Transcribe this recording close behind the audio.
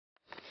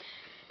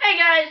Hey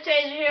guys,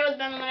 Tazer here with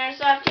Ben the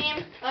Airsoft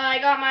team. I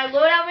got my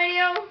loadout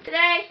video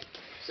today.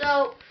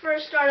 So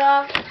first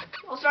I'll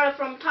start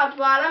from top to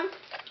bottom.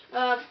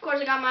 Of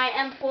course I got my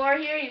M4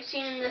 here. You've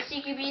seen in the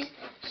CQB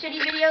City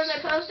videos I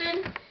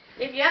posted.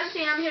 If you haven't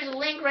seen them, here's a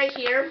link right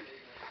here.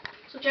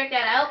 So check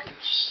that out.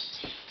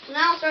 So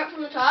now I'll start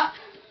from the top.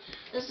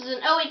 This is an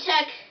OE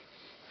Tech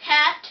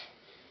hat,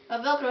 a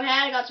Velcro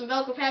hat. I got some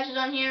Velcro patches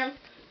on here.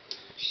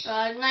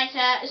 Nice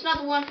hat. It's not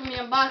the one from the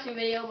unboxing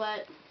video,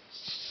 but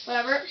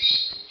whatever.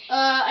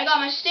 I got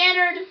my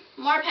standard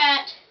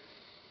Marpat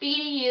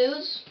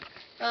BDUs,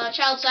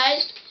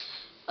 child-sized.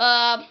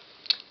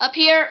 Up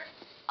here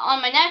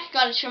on my neck,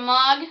 got a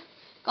Shemag,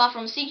 got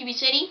from CQB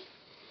City.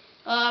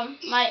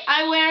 My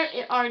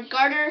eyewear are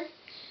garter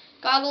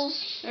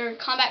goggles, or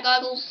combat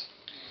goggles.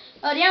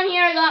 Down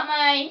here I got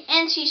my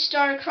NC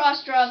Star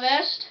cross draw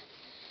vest,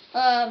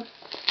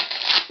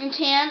 in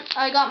tan.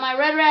 I got my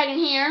red rag in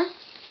here.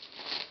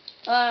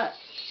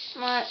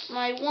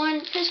 My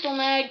one pistol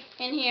mag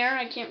in here.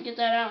 I can't get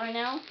that out right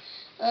now.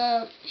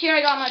 Here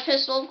I got my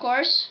pistol, of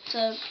course.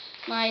 It's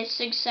my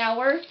Sig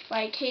Sauer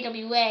by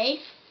KWA.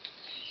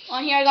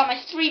 On here I got my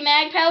 3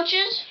 mag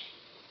pouches,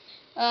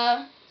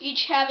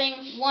 each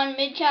having 1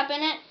 mid cap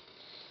in it.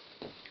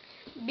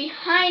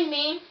 Behind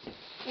me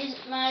is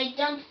my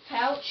dump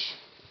pouch,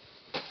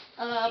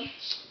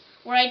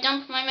 where I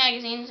dump my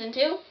magazines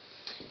into.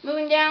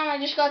 Moving down, I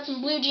just got some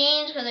blue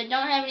jeans because I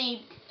don't have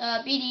any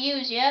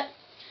BDUs yet.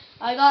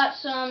 I got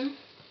some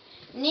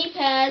knee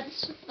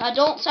pads,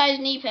 adult-size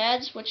knee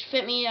pads, which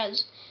fit me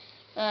as,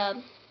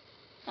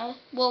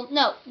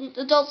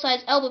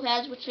 adult-size elbow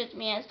pads, which fit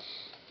me as,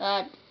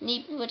 they're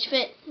knee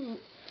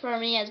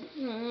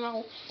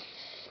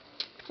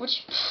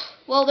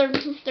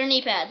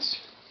pads.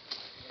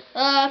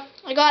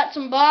 I got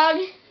some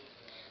bog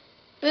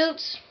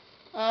boots.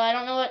 I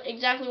don't know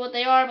exactly what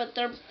they are, but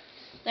they're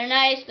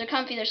nice, they're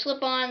comfy, they're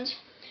slip-ons,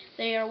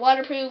 they are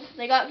waterproof,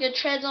 they got good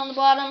treads on the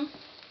bottom.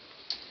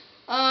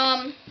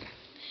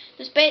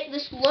 This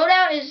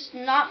loadout is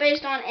not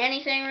based on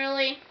anything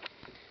really.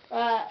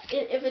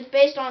 If it's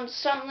based on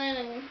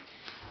something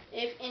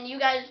and you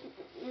guys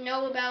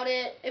know about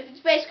it, if it's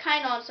based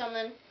kind of on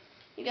something,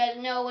 you guys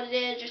know what it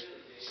is, just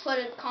put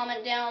a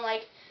comment down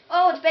like,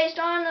 oh, it's based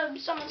on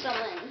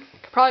something.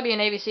 Probably be a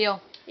Navy SEAL.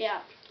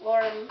 Yeah,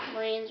 or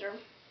Marines, or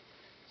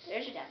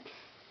there's your dad.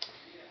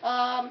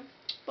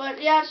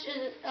 But yeah, it's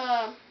just,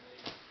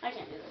 I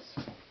can't do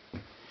this.